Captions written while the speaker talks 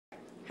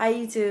Hi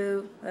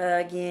YouTube.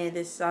 Again,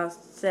 I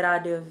said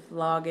I'd do a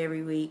vlog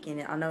every week,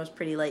 and I know it's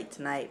pretty late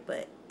tonight,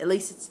 but at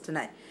least it's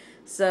tonight.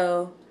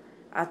 So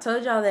I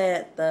told y'all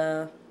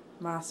that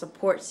my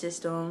support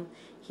system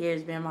here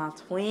has been my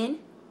twin,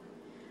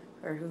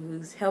 or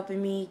who's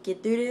helping me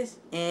get through this.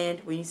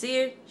 And when you see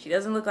her, she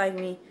doesn't look like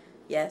me.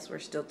 Yes, we're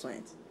still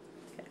twins.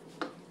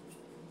 Okay.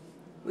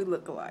 We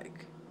look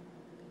alike.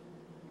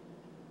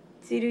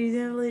 See these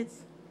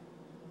invalids?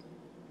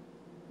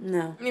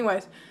 No.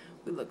 Anyways,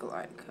 we look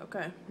alike,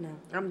 okay? No.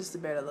 I'm just a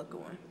better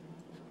looking one.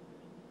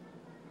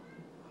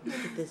 Look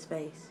at this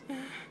face.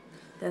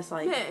 That's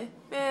like...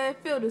 Man,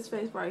 feel this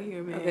face right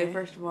here, man. Okay,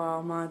 first of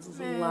all, mine's is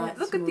a lot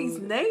Look smooth. at these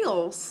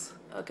nails.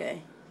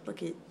 Okay,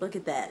 look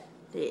at that.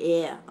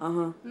 Yeah,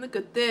 Look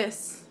at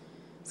this.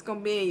 It's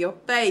gonna be in your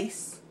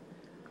face.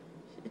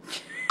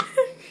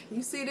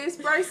 You see this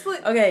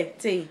bracelet? Okay,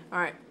 T.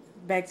 Alright.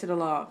 Back to the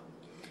log.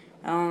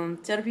 Tell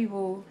the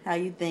people how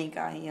you think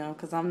I am,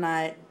 because I'm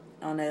not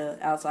on the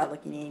outside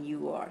looking in,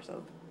 you are,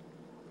 so.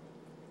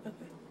 Okay.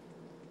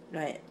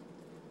 Right.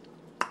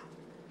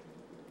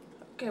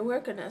 Okay,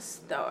 we're gonna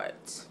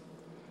start.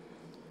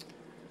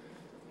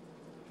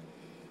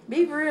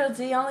 Be real,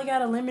 T. I only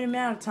got a limited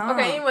amount of time.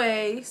 Okay,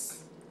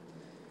 anyways.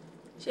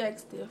 She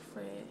acts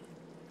different.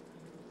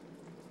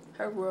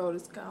 Her world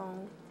is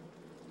gone.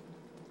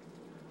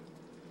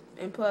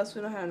 And plus,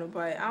 we don't have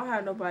nobody. I don't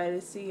have nobody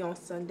to see on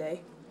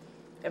Sunday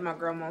at my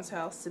grandma's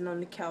house, sitting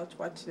on the couch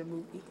watching a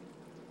movie.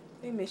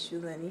 They miss you,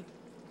 Lenny.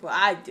 Well,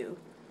 I do.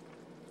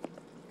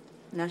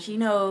 Now she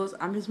knows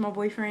I miss my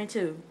boyfriend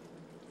too.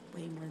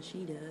 Way more than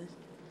she does.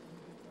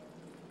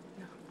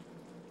 No.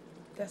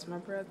 That's my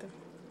brother.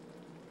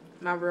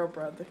 My real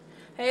brother.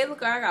 Hey,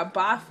 look, I got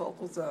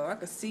bifocals on. I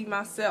can see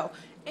myself.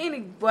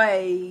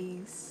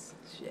 Anyways,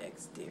 she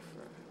acts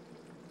different.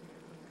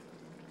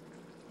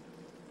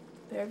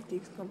 But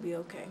everything's gonna be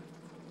okay.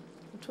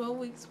 In 12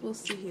 weeks, we'll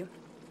see you.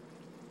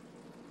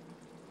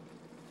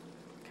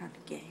 Kind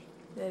of gay.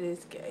 That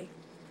is gay.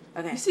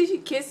 Okay. You see she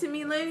kissing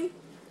me, Lenny?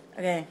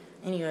 Okay,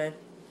 anyway.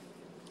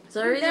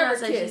 So the We reason I never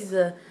say kiss. she's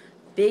the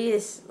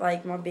biggest,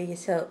 like, my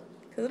biggest help,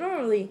 because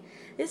normally,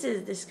 this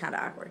is kind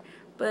of awkward,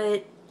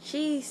 but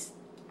she's,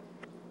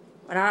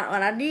 when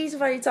I need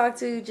somebody to talk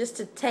to, just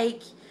to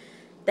take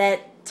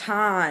that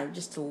time,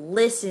 just to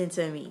listen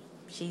to me,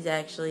 she's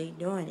actually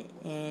doing it,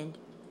 and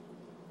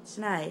it's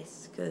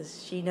nice,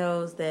 because she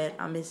knows that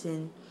I'm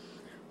missing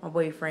my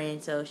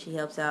boyfriend, so she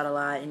helps out a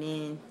lot, and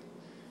then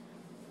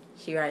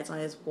she writes on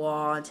his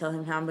wall and tell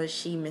him how much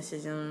she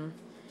misses him.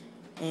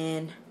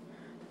 And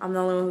I'm the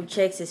only one who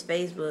checks his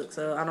Facebook,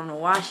 so I don't know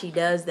why she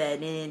does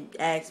that. And then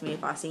asks me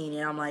if I seen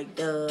it. I'm like,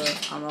 duh.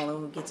 I'm the only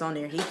one who gets on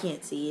there. He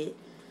can't see it.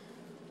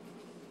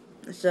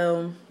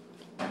 So,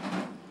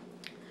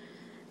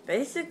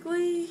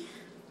 basically,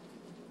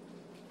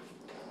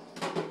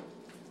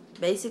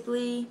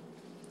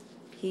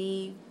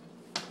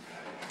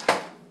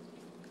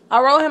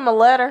 I wrote him a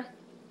letter.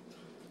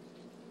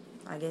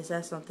 I guess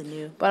that's something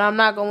new. But I'm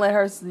not going to let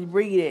her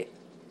read it.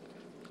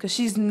 Because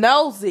she's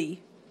nosy.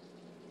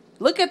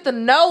 Look at the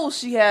nose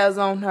she has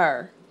on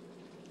her.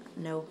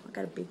 No, I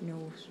got a big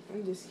nose.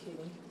 I'm just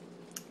kidding.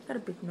 I got a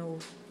big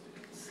nose.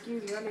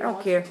 Excuse me, I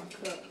don't care.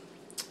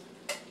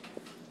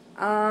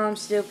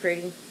 Still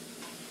pretty.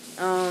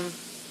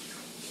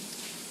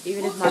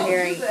 Even if my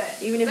hair ain't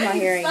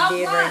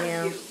dead right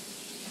now.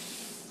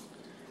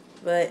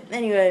 But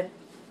anyway,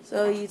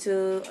 so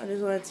YouTube, I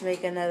just wanted to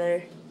make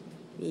another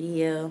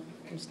video.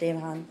 I'm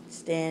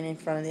standing in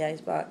front of the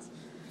icebox.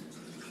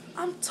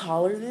 I'm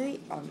taller than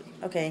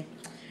okay.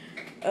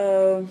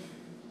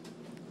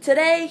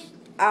 Today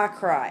I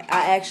cried.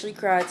 I actually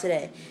cried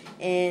today,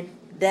 and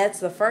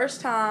that's the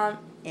first time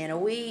in a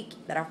week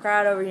that I've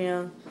cried over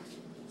him.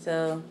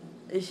 So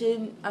I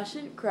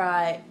shouldn't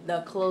cry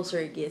the closer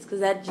it gets,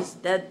 because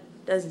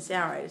that doesn't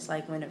sound right. It's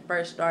like when it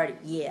first started,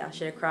 yeah, I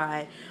should have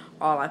cried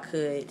all I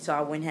could so I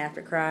wouldn't have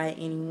to cry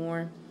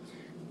anymore,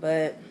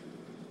 but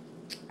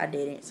I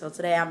didn't. So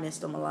today I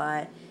missed him a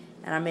lot,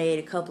 and I made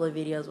a couple of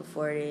videos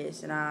before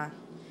this, and I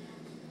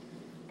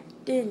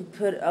didn't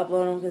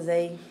upload them because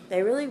they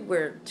really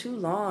were too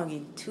long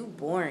and too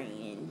boring,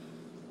 and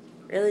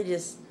really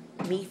just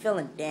me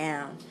feeling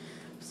down.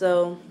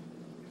 So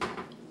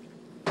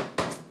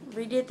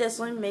redid this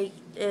one,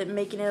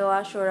 making it a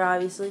lot shorter,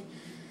 obviously.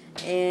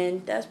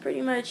 And that's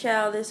pretty much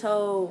how this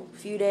whole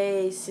few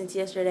days since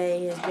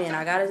yesterday has been.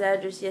 I got his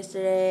address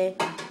yesterday,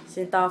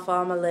 sent off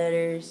all my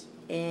letters,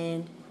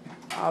 and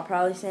I'll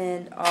probably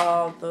send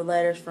all the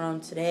letters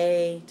from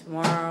today,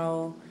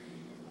 tomorrow,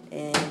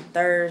 and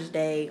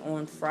Thursday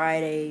on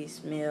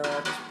Friday's mail.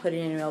 I'll just put it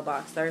in the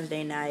mailbox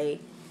Thursday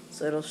night,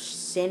 so it'll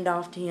send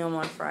off to him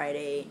on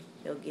Friday.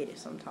 He'll get it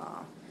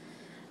sometime.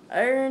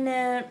 Other than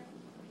that,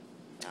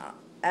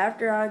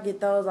 after I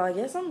get those, I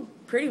guess I'm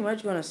pretty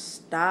much going to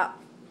stop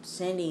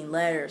sending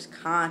letters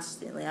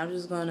constantly. I'm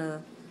just going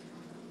to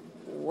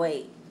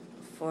wait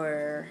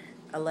for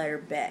a letter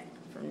back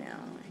from now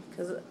on.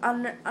 Because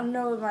I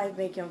know it might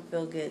make him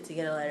feel good to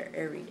get a letter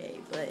every day,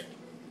 but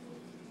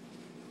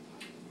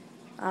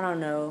I don't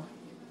know.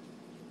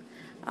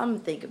 I'm gonna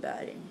think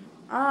about it.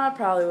 I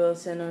probably will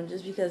send them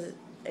just because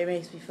it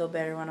makes me feel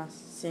better when I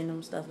send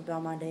them stuff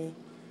about my day.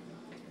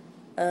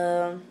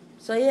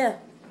 So yeah.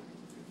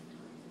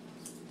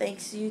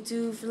 Thanks you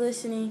two for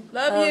listening.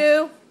 Love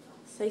you.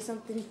 Say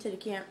something to the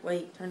camera.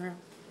 Wait, turn around.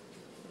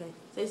 Okay,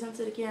 say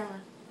something to the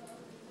camera.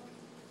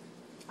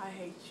 I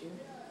hate you.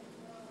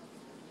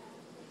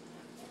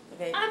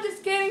 Okay. I'm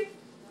just kidding.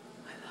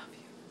 I love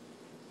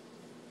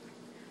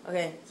you.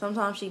 Okay,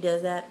 sometimes she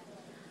does that.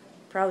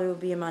 Probably will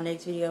be in my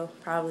next video.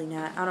 Probably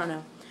not. I don't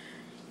know.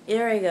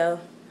 Here we go.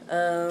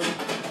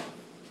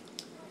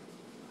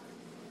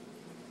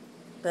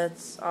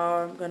 That's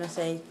all I'm gonna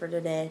say for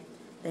today.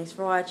 Thanks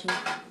for watching.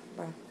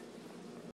 Bye.